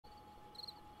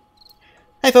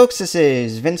Hi folks, this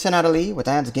is Vincent Adeli with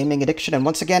Ad's Gaming Addiction, and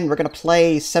once again we're going to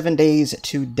play 7 Days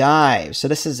to Die. So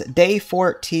this is day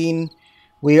 14.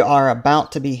 We are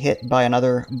about to be hit by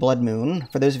another blood moon.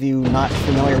 For those of you not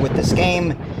familiar with this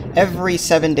game, every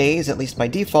 7 days, at least by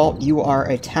default, you are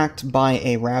attacked by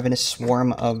a ravenous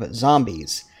swarm of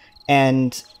zombies.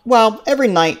 And, well, every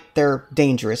night they're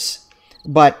dangerous,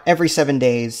 but every 7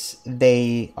 days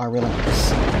they are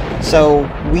relentless.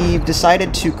 So we've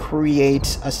decided to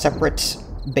create a separate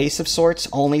base of sorts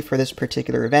only for this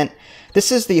particular event.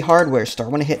 This is the hardware store. I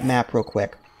want to hit map real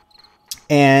quick.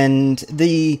 And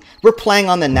we're playing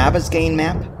on the Navasgain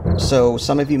map, so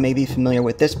some of you may be familiar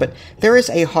with this, but there is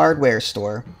a hardware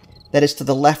store that is to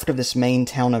the left of this main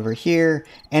town over here,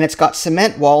 and it's got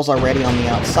cement walls already on the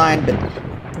outside,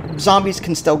 but zombies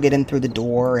can still get in through the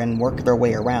door and work their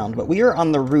way around. But we are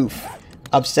on the roof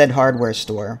of said hardware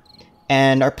store.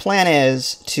 And our plan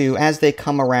is to, as they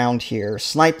come around here,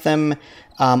 snipe them.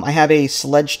 I have a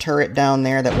sledge turret down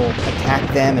there that will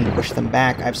attack them and push them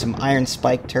back. I have some iron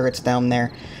spike turrets down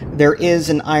there. There is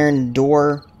an iron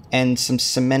door and some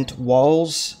cement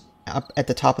walls up at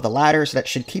the top of the ladder, so that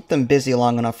should keep them busy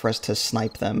long enough for us to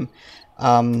snipe them.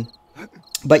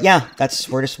 But yeah,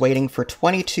 we're just waiting for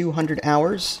 2,200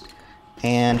 hours,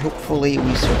 and hopefully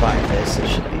we survive this. It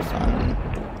should be fun.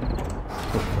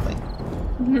 Hopefully.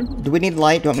 Do we need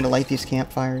light? Do you want me to light these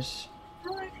campfires?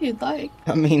 Oh, if you'd like.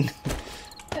 I mean,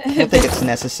 I don't think it's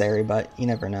necessary, but you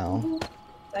never know.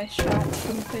 I shot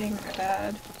something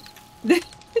bad. It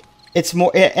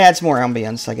adds more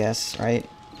ambience, I guess, right?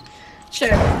 Sure.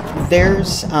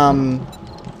 There's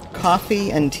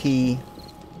coffee and tea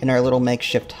in our little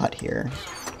makeshift hut here.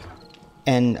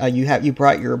 And you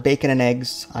brought your bacon and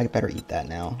eggs. I better eat that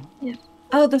now. Yeah.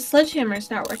 Oh, the sledgehammer's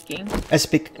not working.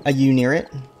 Are you near it?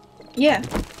 Yeah.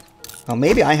 Oh,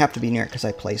 maybe I have to be near it because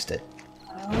I placed it.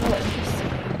 Oh,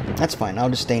 interesting. That's fine. I'll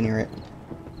just stay near it.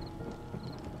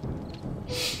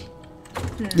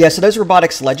 Yeah, so those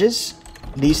robotic sledges,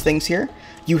 these things here,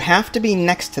 you have to be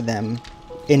next to them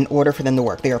in order for them to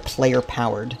work. They are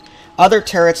player-powered. Other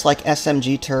turrets like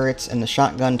SMG turrets and the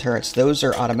shotgun turrets, those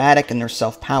are automatic and they're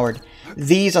self-powered.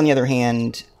 These, on the other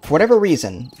hand, for whatever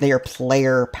reason, they are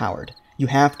player-powered. You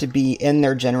have to be in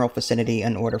their general vicinity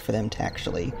in order for them to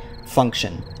actually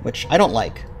function, which I don't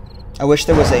like. I wish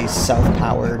there was a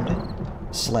self-powered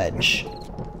sledge.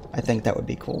 I think that would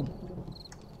be cool.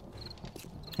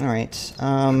 Alright,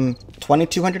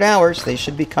 2,200 hours. They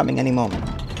should be coming any moment.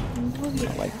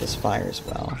 I like this fire as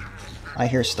well. I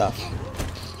hear stuff.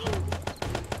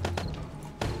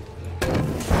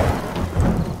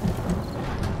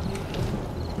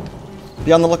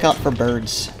 Be on the lookout for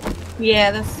birds.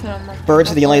 Yeah, that's what I'm looking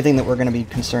Birds are the only thing that we're going to be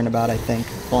concerned about, I think.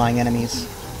 Flying enemies.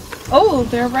 Oh,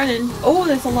 they're running. Oh,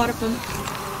 there's a lot of them.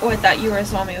 Oh, I thought you were a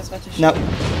zombie. I was about to shoot. No.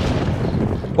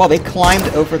 Well, they climbed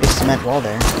over the cement wall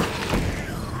there.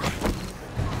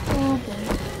 Oh, boy.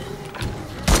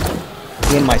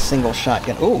 Me and my single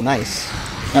shotgun. Oh, nice.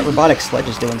 That robotic sledge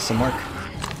is doing some work.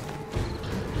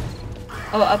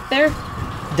 Oh, up there?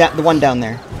 The one down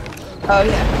there. Oh,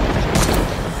 yeah.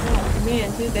 Oh,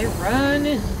 man, dude, they're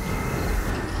running.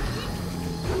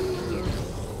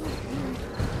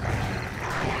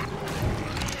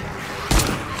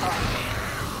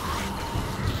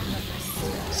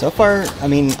 So far, I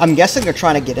mean, I'm guessing they're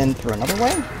trying to get in through another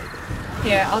way?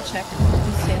 Yeah, I'll check.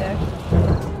 You stay there.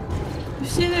 You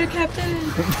stay there,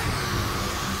 Captain!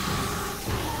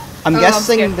 I'm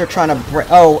guessing they're trying to break...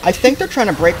 Oh, I think they're trying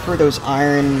to break through those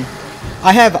iron...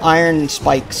 I have iron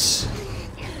spikes.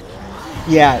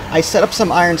 Yeah, I set up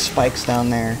some iron spikes down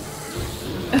there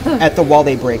at the wall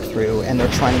they break through, and they're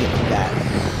trying to get through that.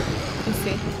 I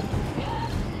see.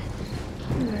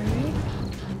 Alright.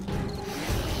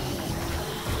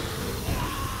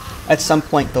 At some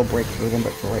point, they'll break through them,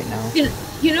 but for right now...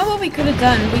 You know what we could have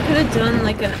done? We could have done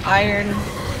like an iron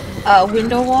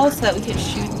window wall so that we could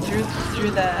shoot through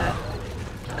the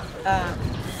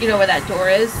you know where that door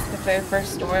is, the very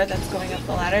first door that's going up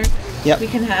the ladder. Yep. We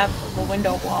can have a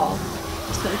window wall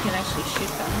so we can actually shoot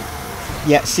them.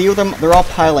 Yeah, see them? They're all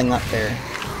piling up there.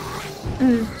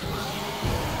 Mm.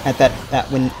 At that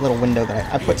little window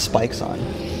that I put spikes on.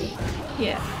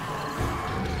 Yeah.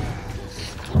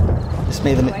 This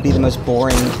may be the most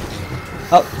boring...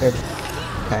 Oh, there...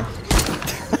 Okay.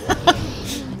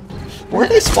 Where are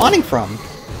they spawning from?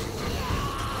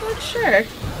 Not sure.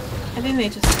 I think they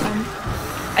just come.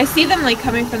 I see them like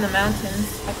coming from the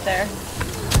mountains up there.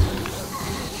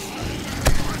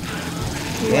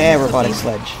 Yeah, robotic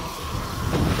sledge.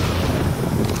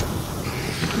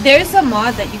 There's a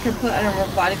mod that you can put on a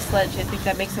robotic sledge. I think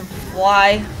that makes them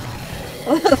fly.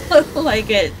 Like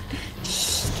it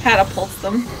catapults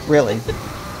them. Really?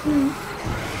 I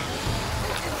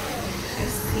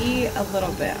see a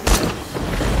little bit.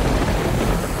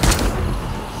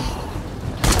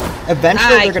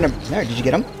 Eventually they're gonna... There, did you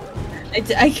get him?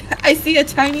 I see a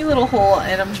tiny little hole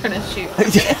and I'm trying to shoot.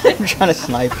 I'm trying to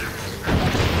snipe.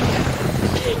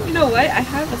 You know what? I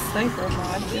have a sniper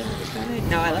mod.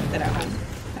 No, I left it at home.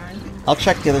 Darn. I'll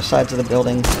check the other sides of the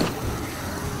building.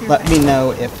 Let me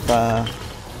know if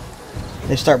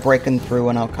they start breaking through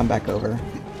and I'll come back over.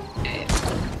 Okay.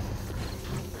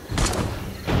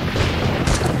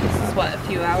 This is what, a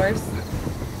few hours?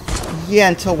 Yeah,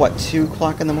 until what, 2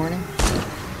 o'clock in the morning?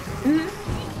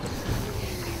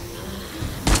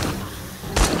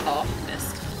 Oh,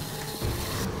 missed.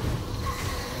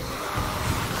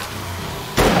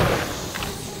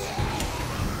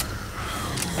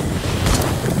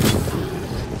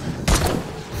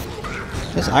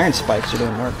 Those iron spikes are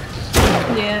doing work.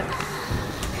 Yeah.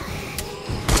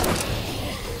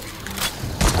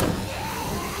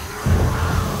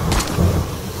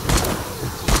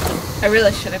 I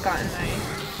really should have gotten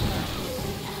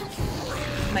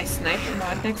my sniper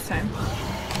mod next time.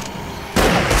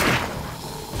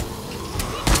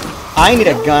 I need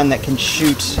a gun that can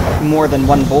shoot more than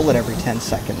 1 bullet every 10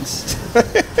 seconds.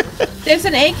 There's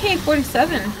an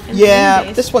AK-47.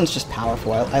 Yeah, this one's just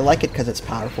powerful. I like it because it's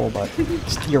powerful, but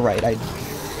you're right.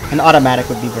 An automatic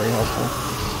would be very helpful.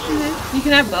 You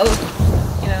can have both.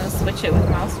 You know, switch it with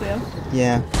mouse wheel.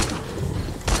 Yeah.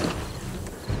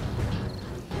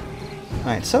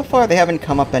 Alright, so far they haven't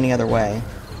come up any other way.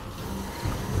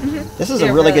 This is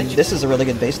a really good. This is a really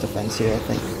good base defense here, I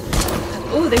think.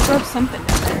 Oh, they broke something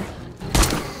down there.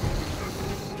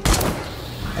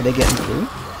 Are they getting through?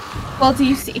 Well, do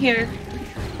you see here?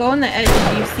 Go on the edge.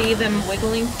 Do you see them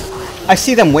wiggling? I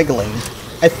see them wiggling.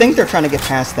 I think they're trying to get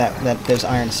past those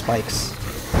iron spikes.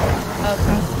 Oh,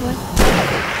 possibly.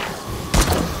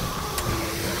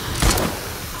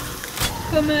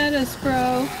 Come at us,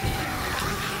 bro.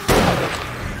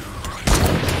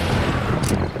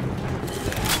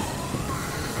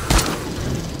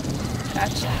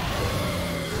 Gotcha.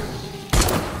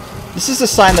 This is a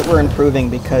sign that we're improving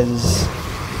because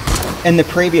in the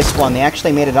previous one, they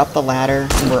actually made it up the ladder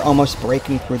and were almost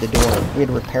breaking through the door. We had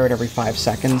to repair it every 5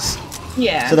 seconds.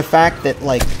 Yeah. So the fact that,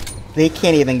 like, they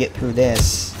can't even get through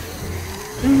this.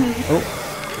 Oh.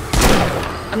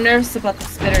 I'm nervous about the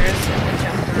spitters and the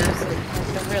jumpers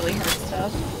and the really hard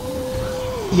stuff.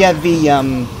 Yeah,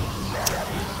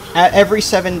 at every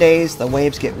 7 days, the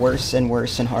waves get worse and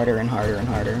worse and harder and harder and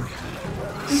harder.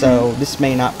 So this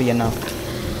may not be enough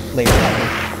later on.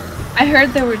 I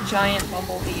heard there were giant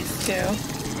bumblebees too.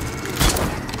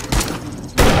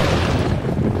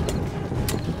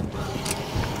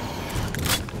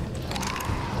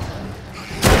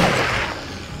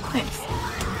 Nice.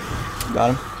 Got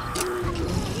him.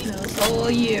 That was all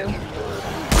you.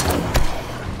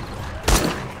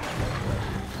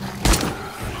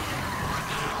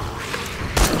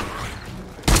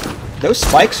 Those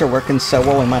spikes are working so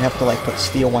well, we might have to, like, put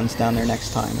steel ones down there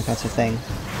next time, if that's a thing.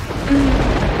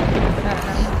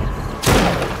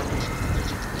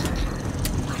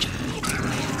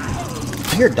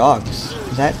 I hear dogs.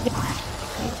 Is that... Me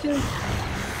too.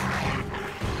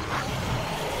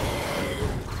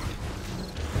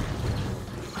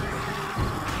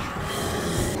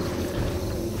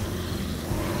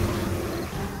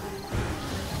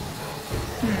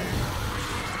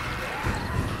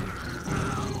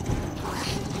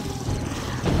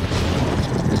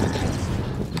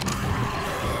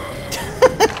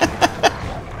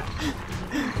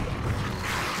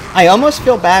 I almost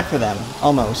feel bad for them.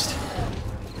 Almost.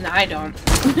 No, I don't.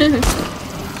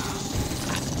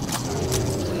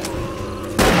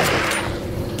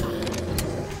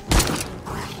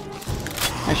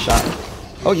 Nice shot.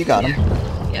 Oh, you got him.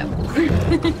 Yep.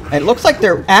 It looks like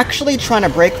they're actually trying to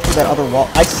break through that other wall.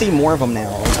 I see more of them now,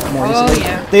 more easily.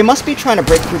 Yeah. They must be trying to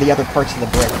break through the other parts of the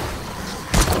brick.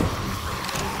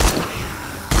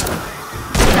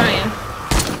 Trying.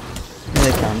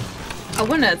 Here they come. I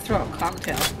want to throw a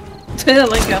cocktail.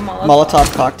 Like a Molotov.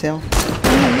 Molotov cocktail?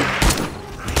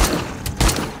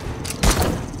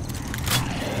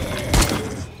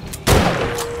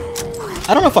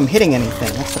 I don't know if I'm hitting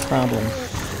anything. That's the problem.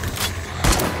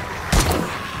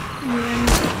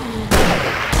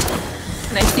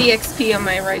 And I see XP on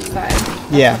my right side.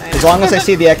 Yeah, as long as I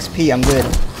see the XP, I'm good.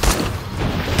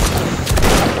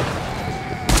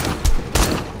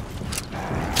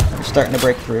 We're starting to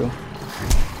break through.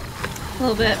 A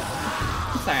little bit.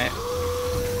 It's alright.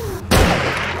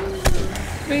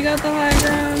 We got the high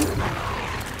ground.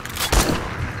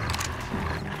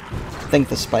 I think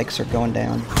the spikes are going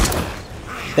down.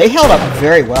 They held up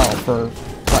very well for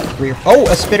what, 3 or... Oh,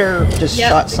 a spitter just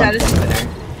shot something. Got a spitter.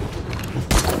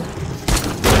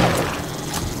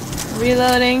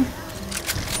 Reloading.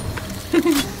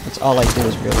 That's all I do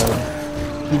is reload.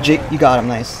 You got him,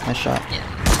 nice. Nice shot. Yeah.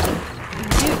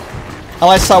 All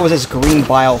I saw was this green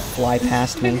bile fly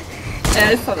past me. Yeah,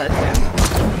 I saw that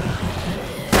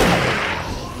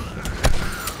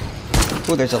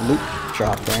too. Ooh, there's a loot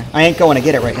drop there. I ain't going to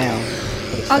get it right now.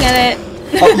 I'll get it.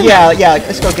 Oh, yeah,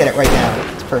 let's go get it right now.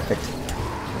 It's perfect.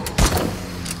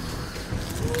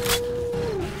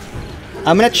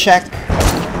 I'm gonna check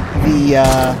the,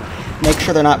 make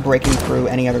sure they're not breaking through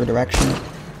any other direction.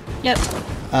 Yep.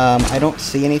 I don't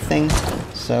see anything,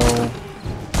 so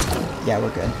yeah, we're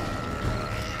good.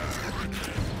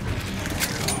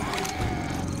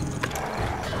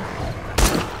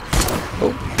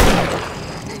 Oh.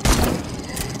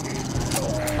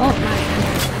 Oh my.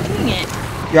 Dang it.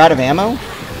 You're out of ammo?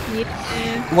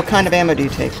 Yeah. What kind of ammo do you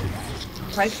take?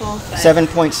 Rifle.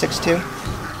 7.62?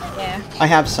 Yeah. I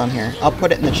have some here. I'll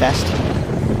put it in the chest.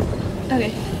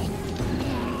 Okay.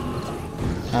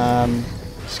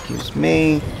 Excuse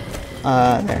me.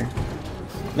 There.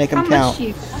 Make them How count. much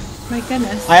you got? My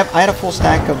goodness. I had a full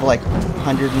stack of like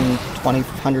 120,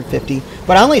 150,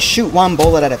 but I only shoot one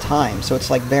bullet at a time, so it's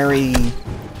like very...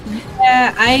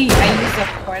 Yeah, I used up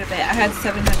quite a bit. I had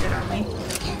 700 on me.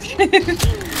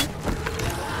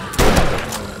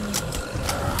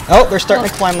 Oh, they're starting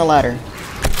to climb the ladder.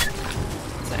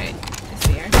 Sorry. I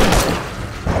see her.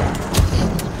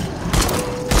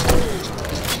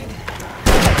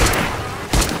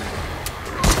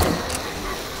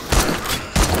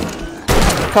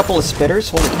 A couple of spitters,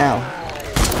 holy cow.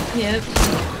 Yep.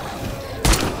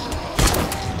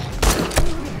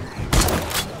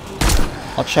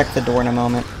 I'll check the door in a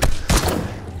moment.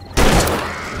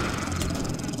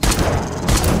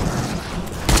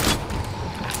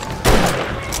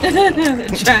 They're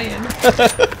trying.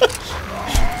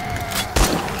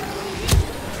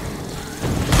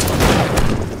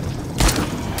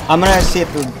 I'm gonna see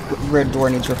if the red door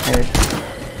needs repaired.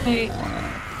 Hey.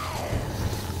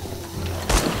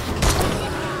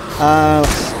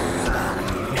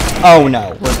 Oh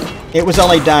no. It was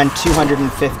only done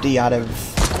 250 out of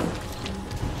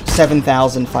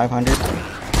 7,500.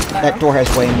 That door has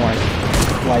way more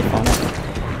life on it.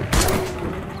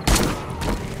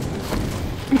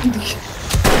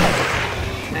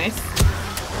 Nice.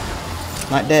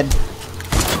 Not dead.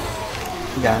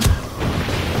 Got him.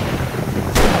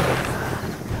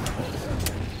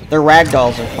 Their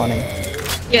ragdolls are funny.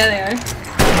 Yeah, they are.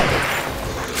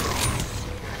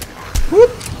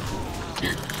 Whoop!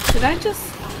 Did I just...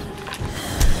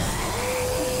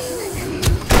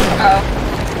 Oh.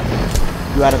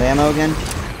 You out of ammo again?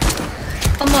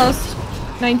 Almost.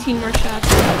 19 more shots.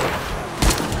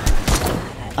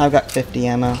 I've got 50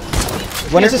 ammo.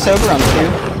 When is this over? On 2?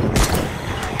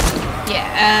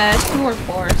 Yeah, 2 or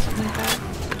 4, something like that.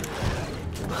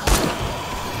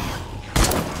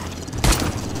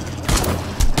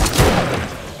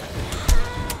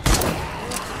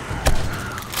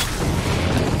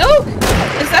 Oh!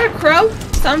 Is that a crow?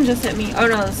 Some just hit me. Oh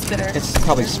no, the spitter. It's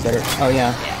probably spitter. Oh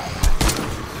yeah.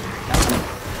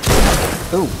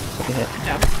 Ooh, took a hit.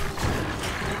 Yeah.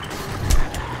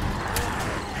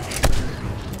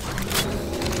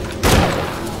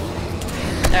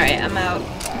 Alright, I'm out.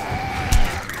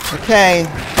 Okay.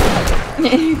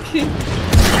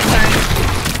 Sorry.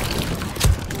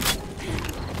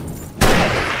 I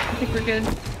think we're good.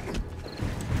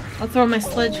 I'll throw my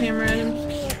sledgehammer at him.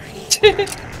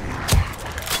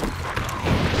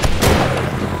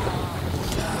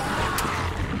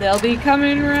 They'll be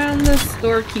coming around the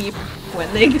storekeep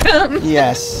when they come.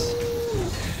 Yes.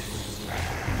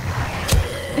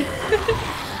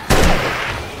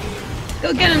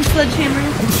 Go get him,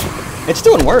 sledgehammer. It's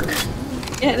doing work.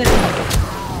 Yeah, it is.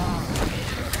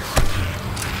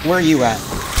 Where are you at?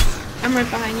 I'm right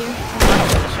behind you. I'm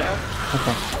watching the show.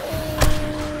 Okay.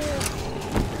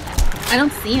 I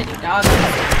don't see any dogs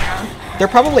around. They're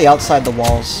probably outside the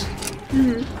walls.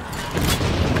 Mm-hmm.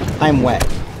 I'm wet.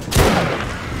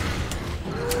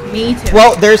 Me too.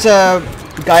 Well, there's a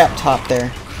guy up top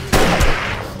there.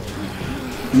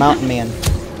 Mountain man.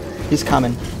 He's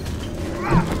coming.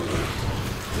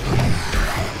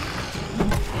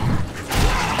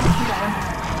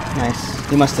 Nice.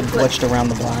 He must have glitched around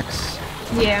the blocks.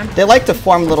 Yeah. They like to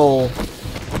form little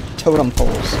totem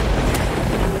poles.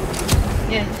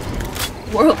 Yeah.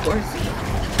 World War Z.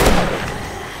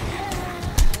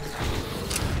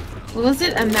 What was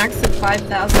it? A max of 5,000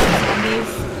 zombies?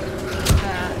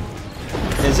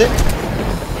 Is it?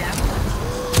 Yeah.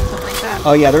 Something like that.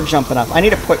 Oh yeah, they're jumping up. I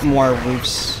need to put more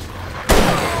roofs.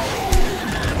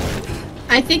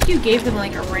 I think you gave them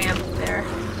like a ramp there.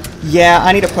 Yeah,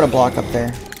 I need to put a block up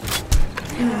there.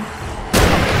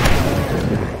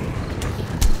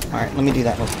 Alright, let me do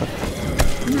that real quick.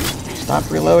 Stop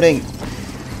reloading.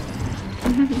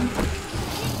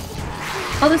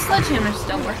 Oh, the sledgehammer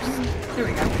still works. There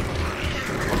we go.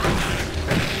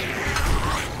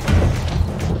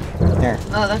 There.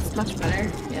 Oh, that's much better.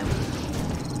 Yeah.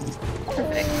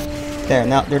 Perfect. There,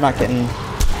 now they're not getting...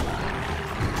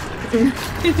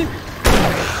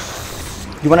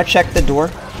 You want to check the door?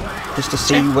 Just to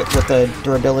see what the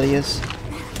durability is?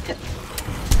 Yep.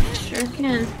 Sure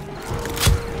can.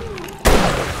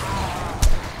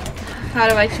 How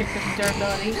do I check the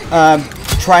durability?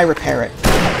 Try repair it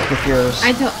with yours.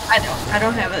 I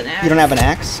don't have an axe. You don't have an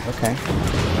axe? Okay.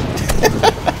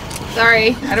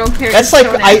 Sorry, I don't care. That's like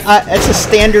it's a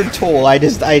standard tool. I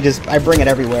bring it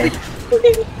everywhere.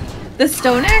 The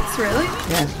stone axe, really?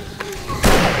 Yeah.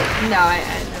 No, I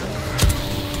know.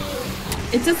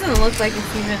 It doesn't look like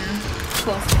it's even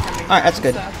close to coming. Alright, that's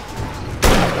good. So. I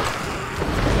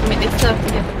mean, they still have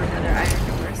to get through another iron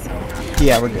door, so.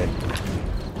 Yeah, we're good.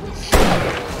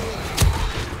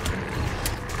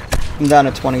 I'm down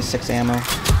to 26 ammo.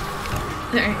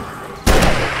 Alright.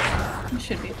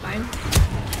 Should be fine.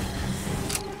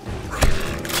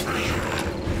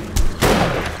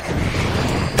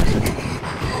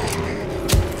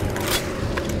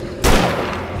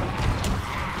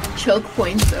 Choke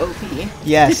points OP.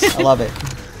 Yes, I love it.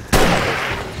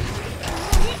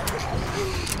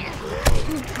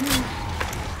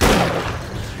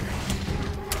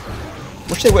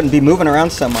 Wish they wouldn't be moving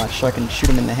around so much so I can shoot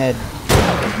them in the head.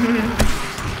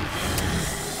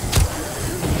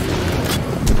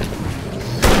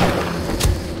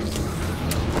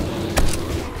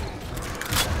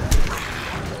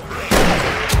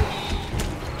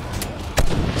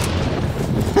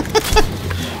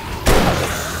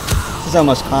 This is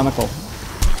almost comical.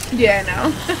 Yeah, I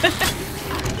know.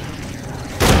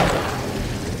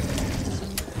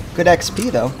 Good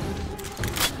XP though.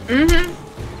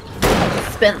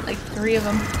 Spent like 3 of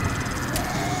them.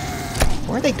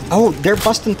 Where are they? Oh, they're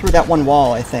busting through that one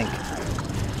wall, I think.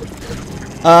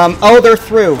 Oh, they're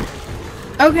through.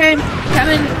 Okay,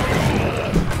 coming.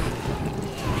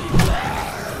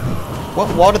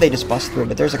 What wall did they just bust through?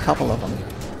 But there's a couple of them.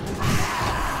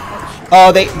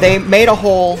 Oh, they made a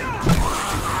hole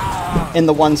in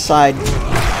the one side.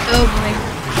 Oh boy.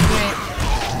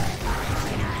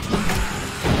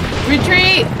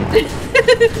 Retreat!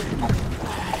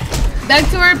 Back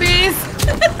to our base!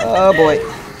 Oh boy.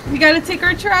 We gotta take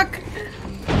our truck!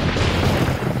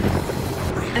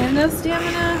 I have no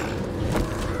stamina.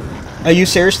 Are you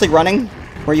seriously running?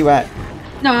 Where are you at?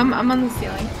 No, I'm on the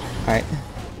ceiling. Alright.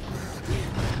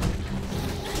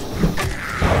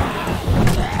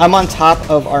 I'm on top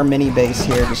of our mini base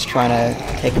here, just trying to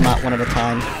take them out one at a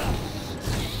time.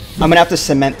 I'm gonna have to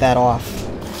cement that off.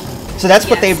 So that's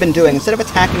what they've been doing. Instead of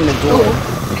attacking the door,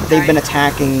 they've been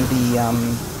attacking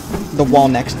the wall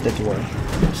next to the door.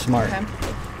 Smart. Okay.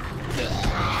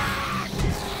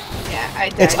 Yeah, I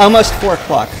died. It's almost 4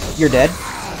 o'clock. You're dead?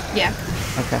 Yeah.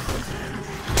 Okay.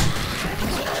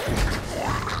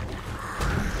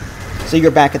 So you're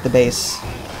back at the base.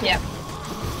 Yep.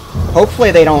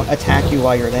 Hopefully they don't attack you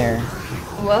while you're there.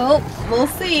 Well, we'll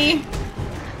see.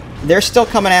 They're still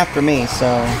coming after me, so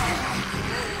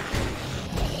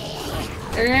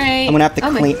Alright. I'm gonna have to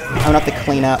clean. I'm gonna have to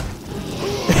clean up.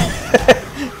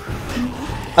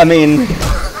 I mean,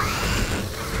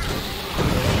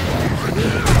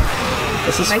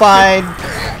 this is fine.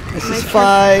 This is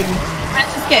fine. I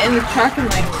just get in the truck and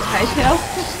like hightail.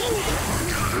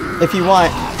 If you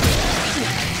want.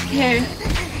 Here.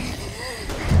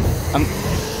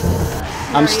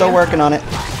 I'm still working on it.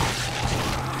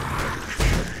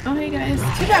 Oh hey guys.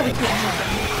 Too bad we can't help them.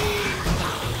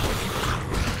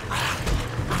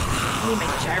 I need my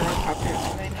gyrocopter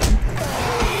right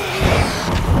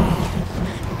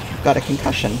now. Got a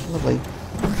concussion. Lovely.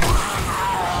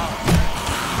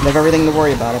 They have everything to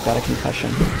worry about. I've got a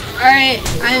concussion. Alright,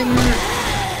 I'm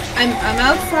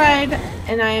outside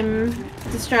and I'm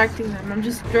distracting them. I'm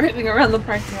just driving around the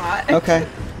parking lot. Okay.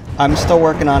 I'm still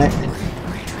working on it.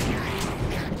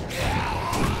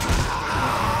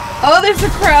 Oh, there's a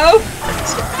crow!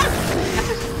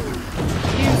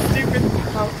 You stupid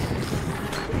crow.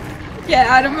 Get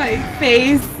out of my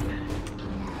face.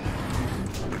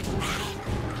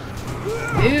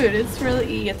 Dude, it's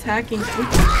really attacking me.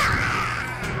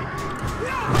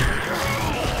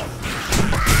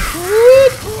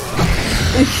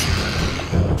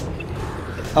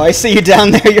 Oh, I see you down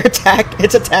there.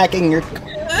 It's attacking your.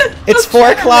 It's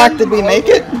 4 o'clock. Did we make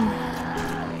it?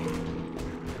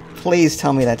 Please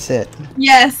tell me that's it.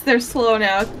 Yes, they're slow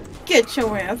now. Get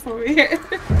your ass over here.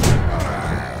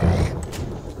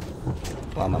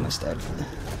 Well, I'm almost dead.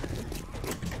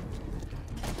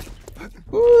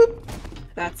 Whoop.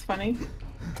 That's funny.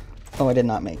 Oh, I did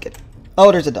not make it.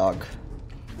 Oh, there's a dog.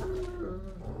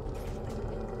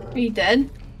 Are you dead?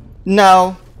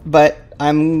 No, but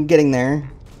I'm getting there.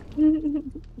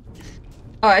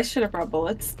 Oh, I should have brought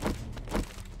bullets.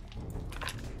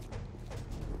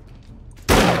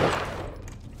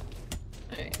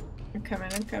 Alright, I'm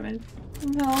coming, I'm coming.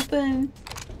 I'm helping.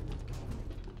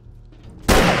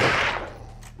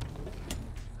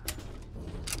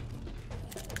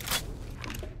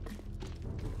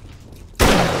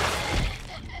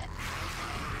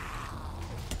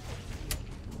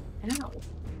 Ow.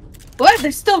 What?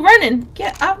 They're still running!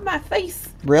 Get out of my face!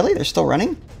 Really? They're still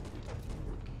running?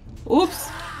 Oops.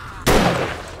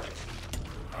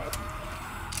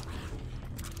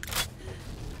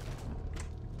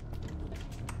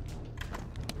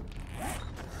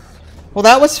 Well,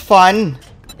 that was fun.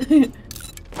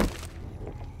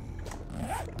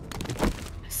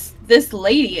 This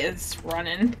lady is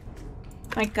running.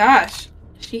 My gosh.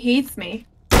 She hates me.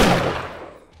 I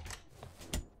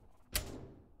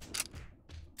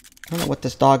don't know what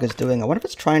this dog is doing. I wonder if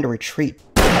it's trying to retreat.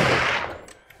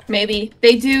 Maybe.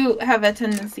 They do have a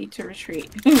tendency to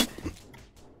retreat.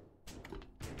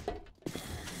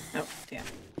 Oh, damn.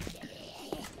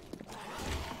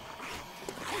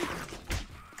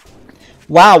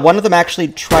 Wow, one of them actually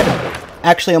tried to...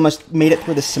 Actually almost made it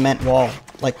through the cement wall.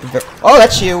 Like, oh,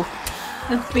 that's you!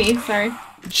 That's me, sorry.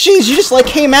 Jeez, you just, like,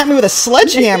 came at me with a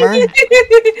sledgehammer!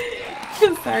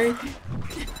 I'm sorry.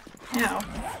 Ow.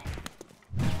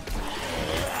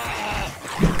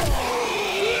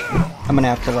 I'm gonna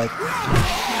have to, like,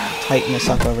 tighten this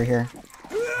up over here.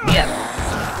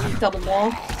 Yep. Double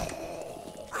wall.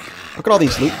 Look at all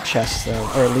these loot chests, though.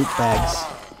 Or loot bags.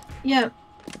 Yep.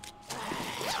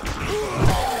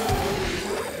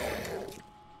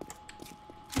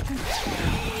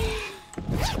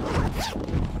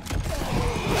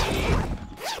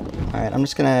 Alright, I'm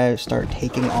just gonna start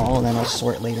taking all, and then I'll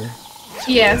sort later.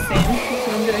 Yeah, same. That's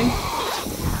what I'm doing.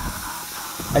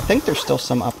 I think there's still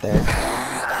some up there.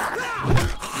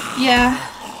 Yeah.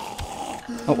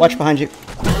 Oh, watch behind you.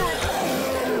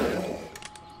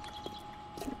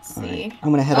 Let's see. Right, I'm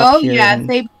gonna head up here. Oh, yeah, and...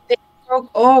 they broke.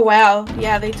 Oh, wow.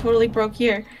 Yeah, they totally broke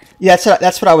here. Yeah,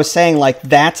 that's what I was saying. Like,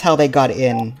 that's how they got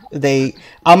in. I'm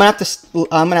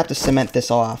gonna have to cement this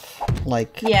off.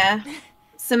 Like. Yeah.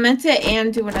 Cement it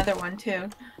and do another one, too.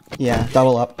 Yeah,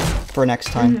 double up for next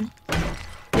time.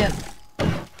 Mm-hmm. Yep.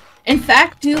 In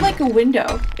fact, do like a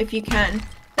window if you can.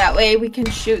 That way we can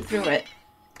shoot through it.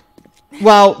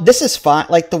 Well, this is fine.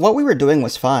 Like, what we were doing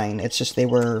was fine. It's just they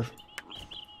were...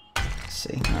 Let's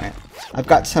see. Alright. I've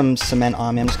got some cement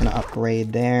on me. I'm just going to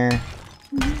upgrade there.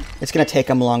 Mm-hmm. It's going to take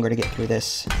them longer to get through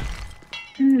this.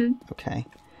 Mm-hmm. Okay.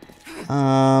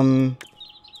 What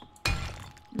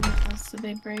else did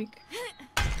they break?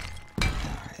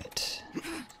 Alright.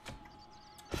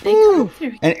 They come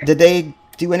through here. And did they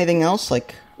do anything else?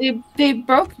 Like... They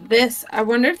broke this. I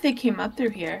wonder if they came up through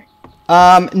here.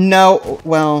 No.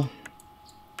 Well...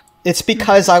 It's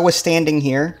because I was standing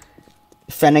here,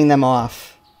 fending them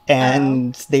off,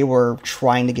 and they were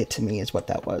trying to get to me, is what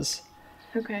that was.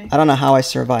 Okay. I don't know how I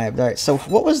survived. Alright, so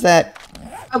what was that?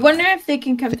 I wonder if they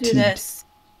can come through this,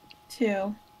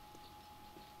 too.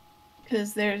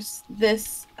 Because there's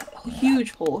this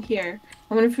huge hole here.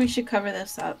 I wonder if we should cover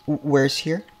this up. Where's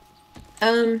here?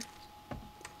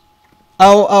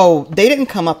 Oh, they didn't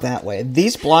come up that way.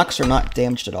 These blocks are not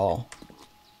damaged at all.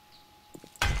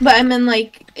 But I mean,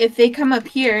 like, if they come up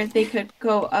here, they could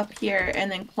go up here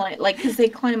and then climb, like, because they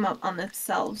climb up on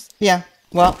themselves. Yeah,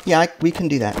 well, yeah, we can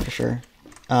do that for sure.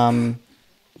 But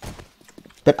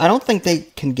I don't think they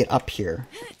can get up here.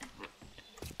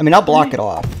 I mean, I'll block it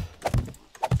off.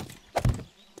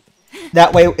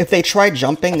 That way, if they try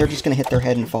jumping, they're just going to hit their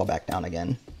head and fall back down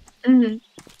again. Mm-hmm.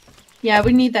 Yeah,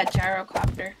 we need that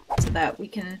gyrocopter so that we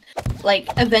can, like,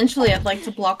 eventually I'd like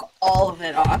to block all of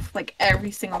it off, like,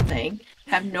 every single thing.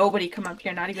 Have nobody come up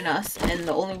here, not even us, and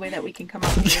the only way that we can come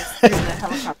up here is through the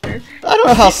helicopter. I don't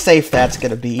know how safe that's going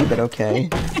to be, but okay.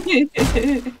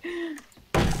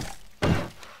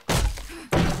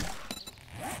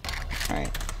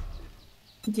 Alright.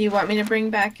 Do you want me to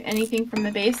bring back anything from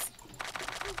the base?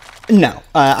 No,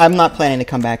 I'm not planning to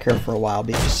come back here for a while,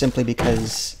 simply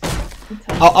because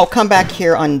I'll come back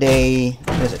here on day,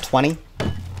 what is it, 20?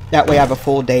 That way I have a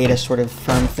full day to sort of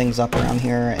firm things up around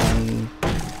here and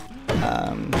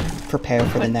prepare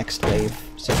for the next wave,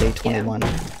 so day 21.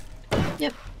 Yeah.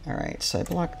 Yep. Alright, so I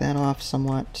blocked that off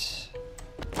somewhat.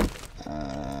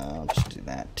 I'll just do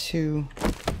that too.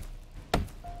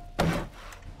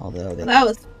 Although that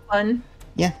was fun.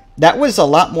 Yeah, that was a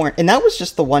lot more, and that was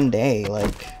just the one day,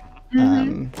 like,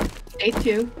 Day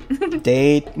 2.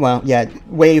 well, yeah,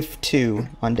 wave 2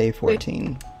 on day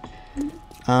 14.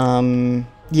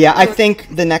 Yeah, I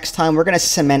think the next time we're gonna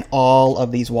cement all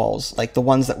of these walls, like the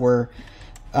ones that were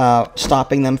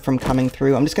stopping them from coming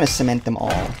through. I'm just gonna cement them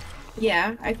all.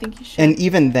 Yeah, I think you should. And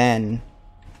even then,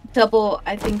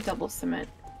 I think double cement.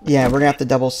 Yeah, we're gonna have to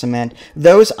double cement.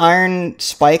 Those iron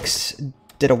spikes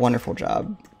did a wonderful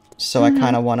job. So I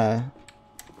kind of want to...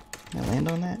 Can I land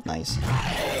on that? Nice.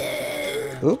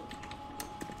 Oop.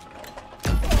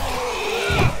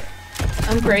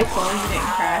 I'm grateful you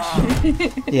didn't crash.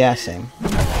 Yeah, same.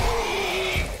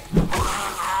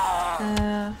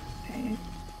 Okay.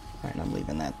 Alright, I'm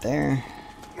leaving that there.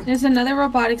 There's another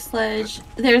robotic sledge.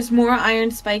 There's more iron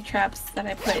spike traps that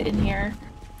I put in here.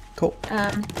 Cool.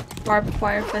 Barbed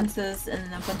wire fences and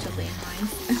a bunch of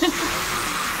landmines.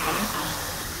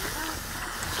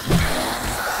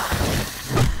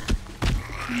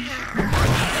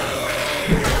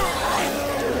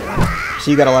 So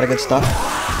you got a lot of good stuff?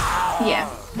 Yeah.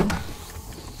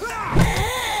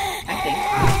 I think.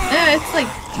 Yeah, it's like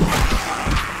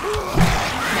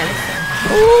medicine.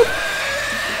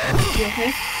 You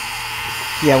okay?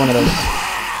 Yeah, one of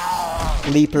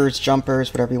those leapers,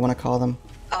 jumpers, whatever you want to call them.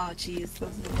 Oh, jeez. Those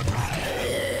are the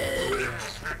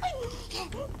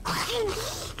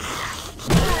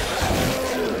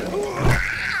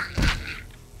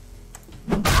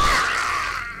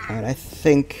Alright, I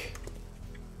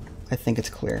think it's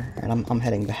clear, and I'm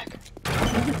heading back.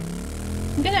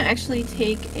 I'm gonna actually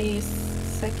take a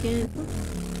second.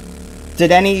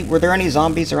 Were there any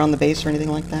zombies around the base or anything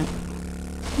like that?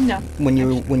 No. When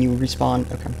you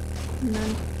respawned? Okay.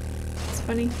 None. It's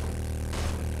funny.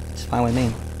 It's fine with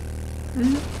me.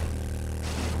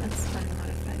 That's fun to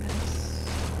modify this.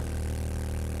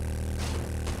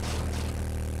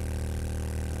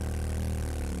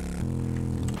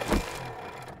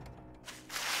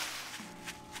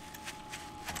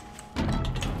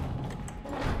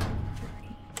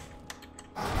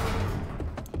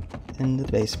 Into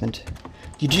the basement.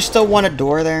 Did you still want a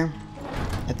door there?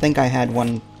 I think I had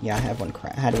one. Yeah, I have one.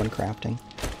 Had one crafting.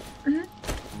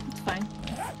 It's fine.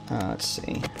 Let's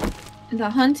see. The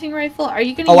hunting rifle. Are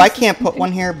you gonna? Oh, I can't put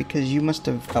one here because you must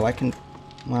have. Oh, I can.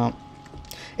 Well,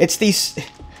 it's these.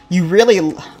 You really.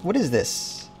 What is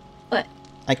this? What?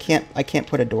 I can't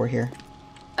put a door here.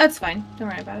 That's fine. Don't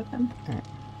worry about it then. All right.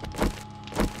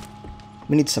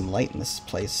 We need some light in this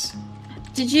place.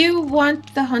 Did you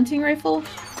want the hunting rifle?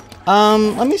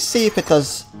 Let me see if it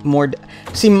does more.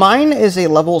 See, mine is a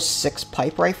level 6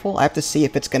 pipe rifle. I have to see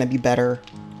if it's going to be better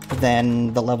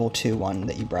than the level 2 one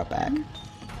that you brought back.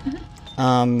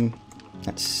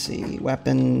 Let's see.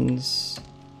 Weapons,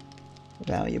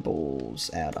 valuables,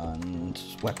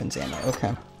 add-ons, weapons, ammo.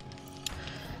 Okay.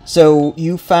 So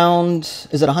you found...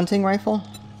 Is it a hunting rifle?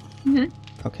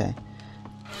 Okay.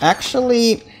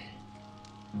 Actually...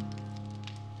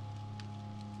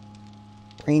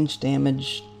 Range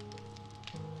damage...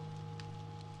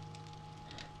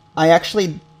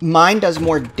 Mine does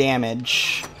more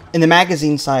damage, and the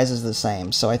magazine size is the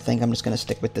same, so I think I'm just going to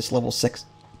stick with this level 6.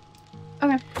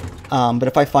 Okay. But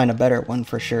if I find a better one,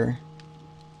 for sure.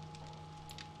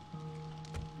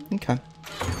 Okay.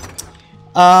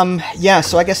 Yeah,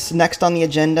 so I guess next on the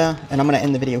agenda, and I'm going to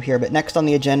end the video here, but next on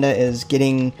the agenda is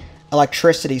getting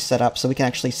electricity set up so we can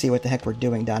actually see what the heck we're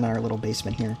doing down in our little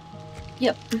basement here.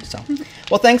 Yep. So,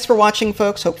 well, thanks for watching,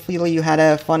 folks. Hopefully you had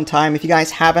a fun time. If you guys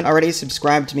haven't already,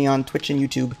 subscribe to me on Twitch and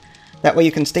YouTube. That way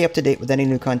you can stay up to date with any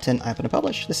new content I happen to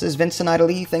publish. This is Vincent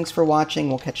Idley. Thanks for watching.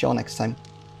 We'll catch you all next time.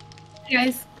 Hey,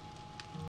 guys.